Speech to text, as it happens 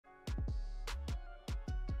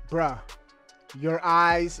Bruh, your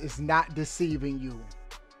eyes is not deceiving you.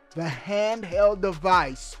 The handheld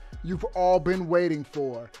device you've all been waiting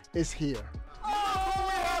for is here. Oh,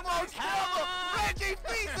 we have our camera, Reggie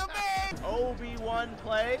Fils-Aimé! Obi-Wan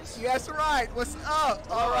plays. That's right. What's up?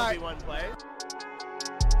 All right. Obi-Wan plays.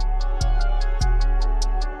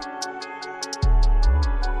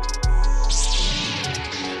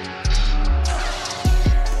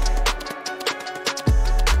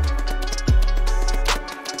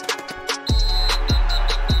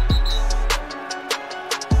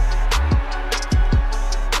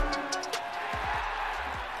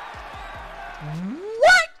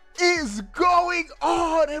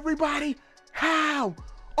 Everybody, how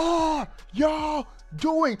are y'all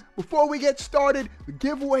doing? Before we get started,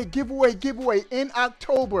 giveaway. In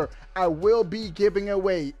October, I will be giving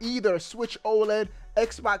away either a Switch OLED,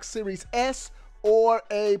 Xbox Series S, or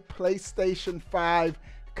a PlayStation 5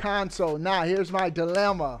 console. Now, here's my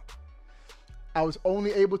dilemma. I was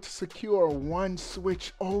only able to secure one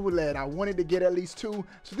Switch OLED. I wanted to get at least two.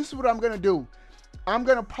 So this is what I'm going to do. I'm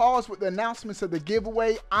going to pause with the announcements of the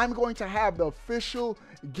giveaway. I'm going to have the official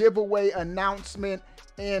giveaway announcement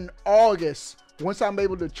in August once I'm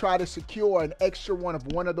able to try to secure an extra one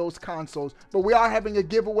of those consoles. But we are having a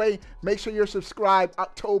giveaway. Make sure you're subscribed.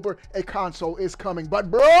 October, a console is coming.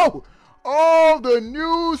 But bro, all the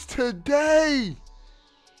news today.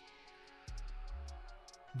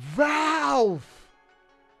 Valve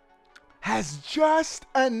has just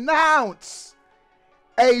announced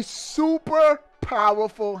a super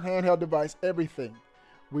powerful handheld device. Everything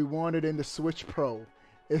we wanted in the Switch Pro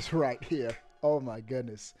is right here. Oh my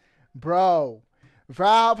goodness. Bro,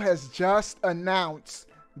 Valve has just announced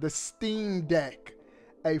the Steam Deck,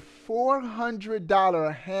 a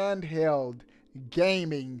 $400 handheld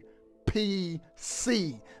gaming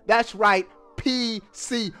PC. That's right,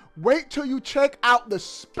 PC. Wait till you check out the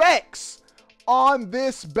specs on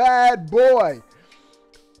this bad boy.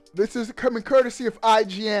 This is coming courtesy of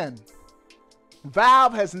IGN.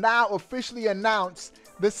 Valve has now officially announced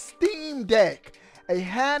the Steam Deck, a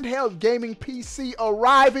handheld gaming PC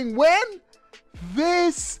arriving when?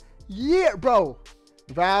 This year. Bro,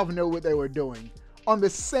 Valve knew what they were doing. On the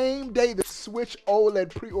same day the Switch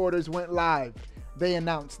OLED pre-orders went live, they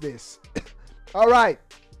announced this. All right.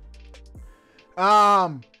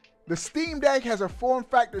 The Steam Deck has a form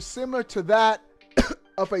factor similar to that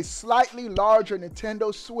of a slightly larger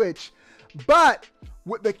Nintendo Switch, but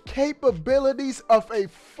with the capabilities of a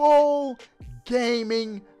full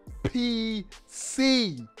gaming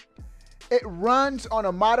PC. It runs on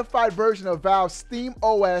a modified version of Valve's Steam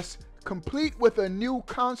OS, complete with a new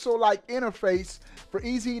console-like interface for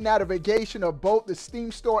easy navigation of both the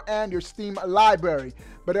Steam Store and your Steam library.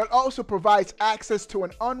 But it also provides access to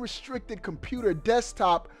an unrestricted computer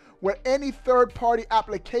desktop where any third-party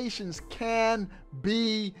applications can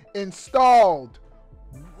be installed.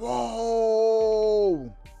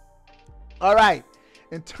 Whoa! All right,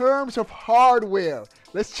 in terms of hardware,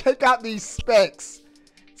 let's check out these specs.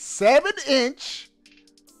 7-inch,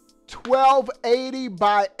 1280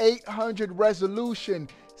 by 800 resolution,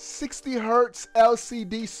 60 Hertz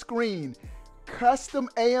LCD screen, custom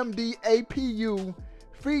AMD APU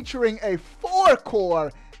featuring a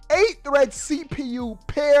 4-core, 8-thread CPU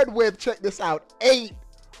paired with, check this out, 8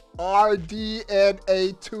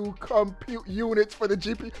 RDNA2 compute units for the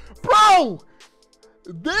GPU. Bro,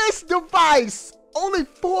 this device, only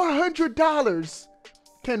 $400,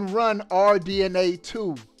 can run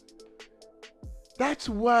RDNA2. That's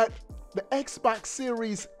what the Xbox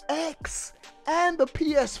Series X and the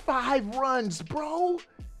PS5 runs, bro.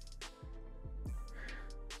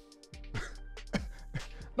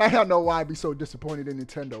 Now y'all know why I'd be so disappointed in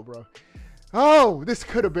Nintendo, bro. Oh, this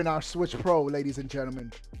could have been our Switch Pro, ladies and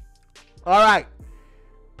gentlemen. All right.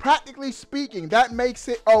 Practically speaking, that makes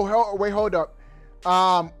it... Oh, wait, hold up.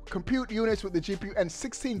 Compute units with the GPU and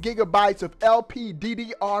 16 gigabytes of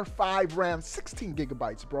LPDDR5 RAM. 16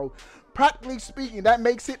 gigabytes, bro. Practically speaking, that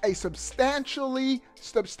makes it a substantial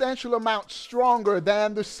amount stronger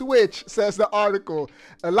than the Switch, says the article,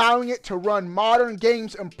 allowing it to run modern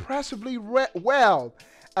games impressively well.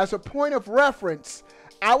 As a point of reference,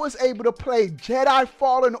 I was able to play Jedi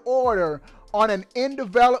Fallen Order on an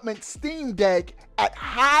in-development Steam Deck at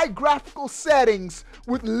high graphical settings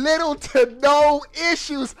with little to no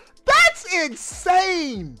issues. That's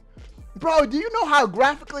insane! Bro, do you know how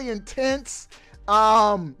graphically intense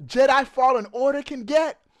Jedi Fallen Order can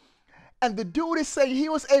get? And the dude is saying he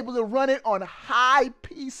was able to run it on high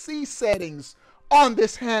PC settings on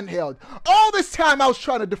this handheld. All this time I was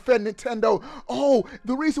trying to defend Nintendo. Oh,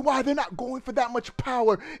 the reason why they're not going for that much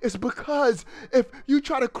power is because if you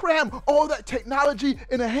try to cram all that technology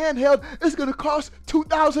in a handheld, it's going to cost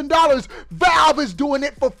 $2,000. Valve is doing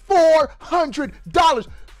it for $400.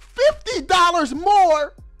 $50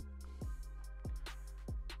 more.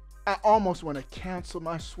 I almost want to cancel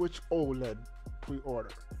my Switch OLED pre-order.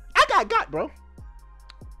 I got, bro.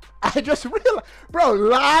 I just realized, bro,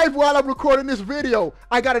 live while I'm recording this video,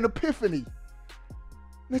 I got an epiphany.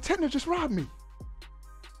 Nintendo just robbed me.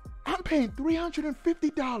 I'm paying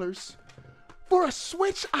 $350 for a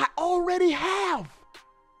Switch I already have.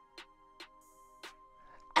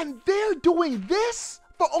 And they're doing this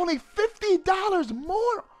for only $50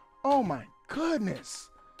 more? Oh my goodness.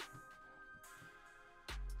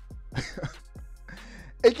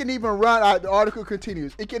 It can even run, the article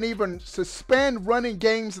continues, it can even suspend running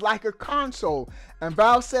games like a console. And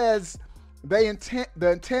Valve says the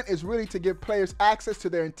intent is really to give players access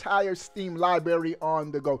to their entire Steam library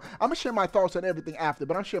on the go. I'm going to share my thoughts on everything after,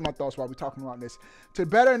 but I'm sharing my thoughts while we're talking about this. To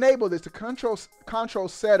better enable this, the controller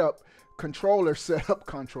setup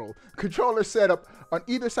on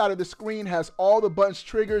either side of the screen has all the buttons,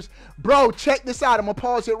 triggers. Bro, check this out. I'm going to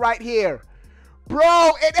pause it right here.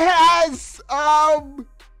 Bro, it has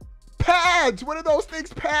pads. What are those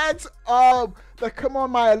things? Pads that come on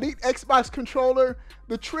my Elite Xbox controller.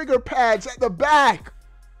 The trigger pads at the back.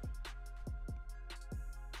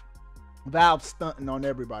 Valve stunting on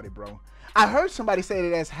everybody, bro. I heard somebody say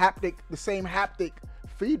it has the same haptic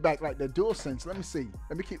feedback like the DualSense. Let me see.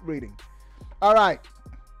 Let me keep reading. All right.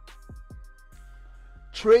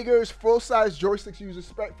 Triggers, full-size joysticks use a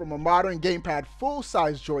spec from a modern gamepad.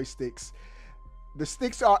 Full-size joysticks. The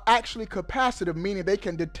sticks are actually capacitive, meaning they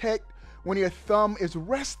can detect when your thumb is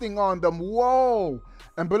resting on them. Whoa!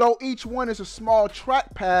 And below each one is a small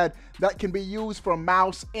trackpad that can be used for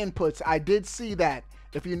mouse inputs. I did see that.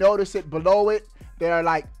 If you notice it below it, they're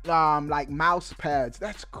like mouse pads.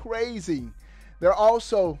 That's crazy. They're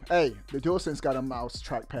also, hey, the DualSense got a mouse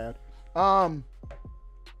trackpad.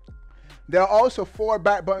 There are also 4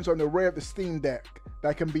 back buttons on the rear of the Steam Deck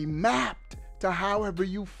that can be mapped to however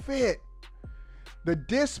you fit. The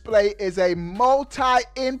display is a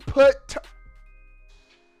multi-input.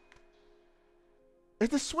 Is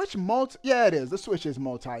the Switch multi? Yeah, it is. The Switch is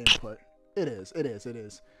multi-input. It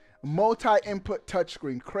is. Multi-input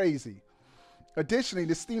touchscreen. Crazy. Additionally,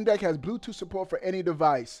 the Steam Deck has Bluetooth support for any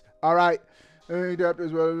device. All right.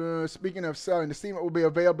 Speaking of selling, the Steam Deck will be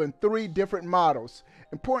available in 3 different models.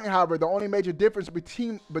 Important, however, the only major difference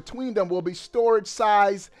between them will be storage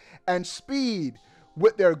size and speed,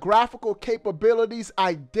 with their graphical capabilities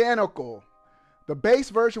identical. The base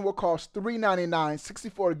version will cost $399,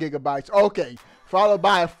 64 gigabytes. Okay, followed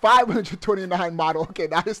by a 529 model. Okay,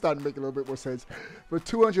 now it's starting to make a little bit more sense. For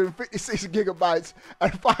 256 gigabytes.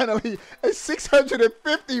 And finally, a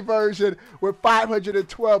 650 version with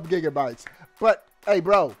 512 gigabytes. But, hey,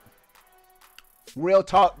 bro, real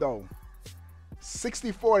talk, though.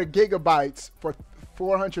 64 gigabytes for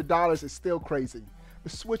 $400 is still crazy. The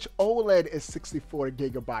Switch OLED is 64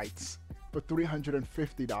 gigabytes for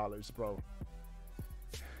 $350, bro.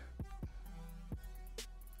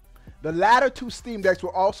 The latter 2 Steam Decks will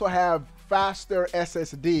also have faster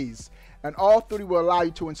SSDs, and all 3 will allow you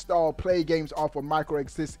to install play games off of micro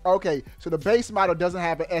SD. Okay, so the base model doesn't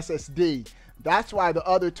have an SSD. That's why the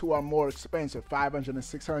other 2 are more expensive, 500 and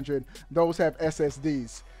 600. Those have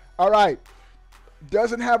SSDs. All right,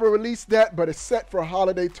 doesn't have a release date, but it's set for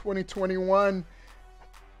holiday 2021.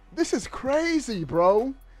 This is crazy,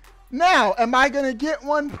 bro. Now, am I gonna get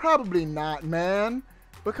one? Probably not, man.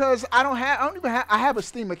 Because I have a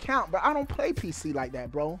Steam account, but I don't play PC like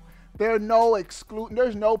that, bro. There's no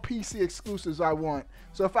PC exclusives I want.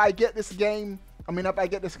 So if I get this game, if I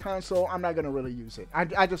get this console, I'm not gonna really use it.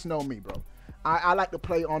 I just know me, bro. I like to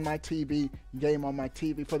play on my TV, game on my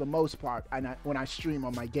TV for the most part, when I stream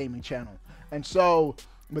on my gaming channel. And so,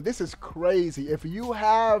 but this is crazy. If you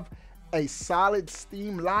have a solid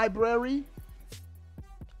Steam library,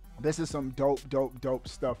 this is some dope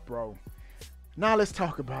stuff, bro. Now let's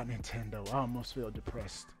talk about Nintendo. I almost feel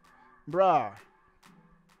depressed. Bruh.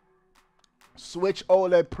 Switch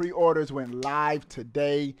OLED pre-orders went live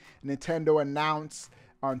today. Nintendo announced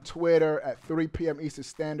on Twitter at 3 p.m. Eastern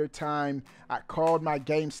Standard Time. I called my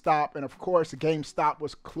GameStop, and of course, GameStop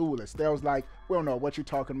was clueless. They was like, we don't know what you're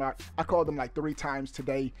talking about. I called them like 3 times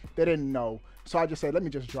today. They didn't know. So I just said, let me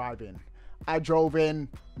just drive in. I drove in,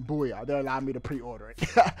 booyah, they allowed me to pre-order it.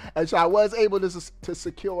 And so I was able to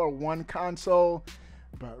secure 1 console.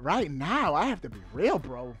 But right now, I have to be real,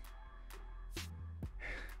 bro.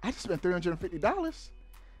 I just spent $350.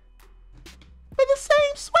 for the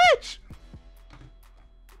same Switch.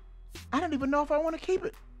 I don't even know if I want to keep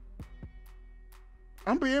it.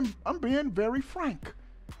 I'm being very frank.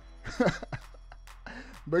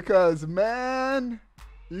 Because man,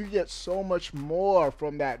 you get so much more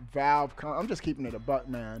from that Valve I'm just keeping it a buck,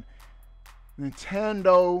 man.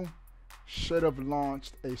 Nintendo should have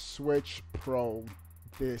launched a Switch Pro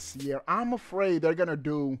this year. I'm afraid they're gonna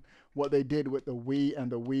do what they did with the Wii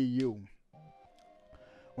and the Wii U.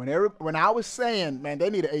 When I was saying, man, they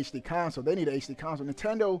need an HD console,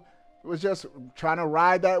 Nintendo was just trying to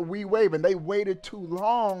ride that Wii wave, and they waited too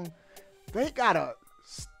long. They gotta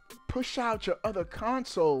push out your other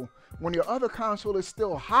console when your other console is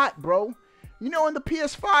still hot, bro. You know when the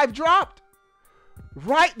PS5 dropped?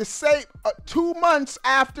 Right, the same 2 months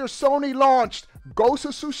after Sony launched Ghost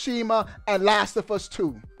of Tsushima and Last of Us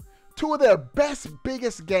 2. Two of their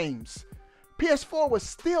biggest games. PS4 was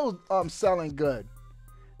still selling good.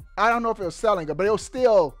 I don't know if it was selling good, but it was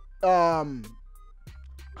still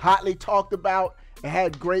hotly talked about. It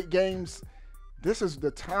had great games. This is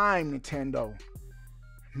the time, Nintendo.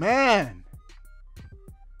 Man.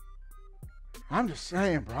 I'm just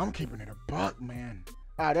saying, bro. I'm keeping it a buck, man.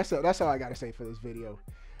 All right, that's all I got to say for this video.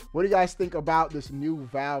 What do you guys think about this new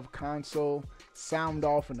Valve console? Sound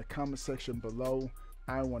off in the comment section below.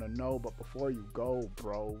 I want to know. But before you go,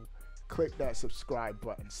 bro, click that subscribe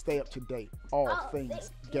button. Stay up to date. All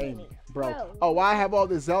things gaming, bro. Oh, why I have all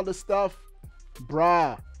this Zelda stuff?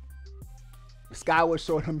 Bruh. Skyward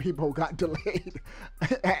Sword Amiibo got delayed.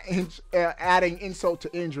 Adding insult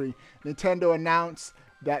to injury. Nintendo announced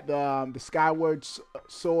that the Skyward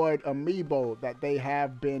Sword Amiibo that they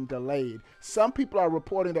have been delayed. Some people are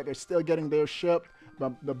reporting that they're still getting their shipped,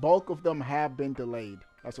 but the bulk of them have been delayed.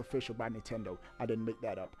 That's official by Nintendo. I didn't make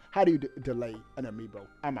that up. How do you delay an Amiibo?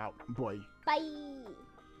 I'm out, boy. Bye.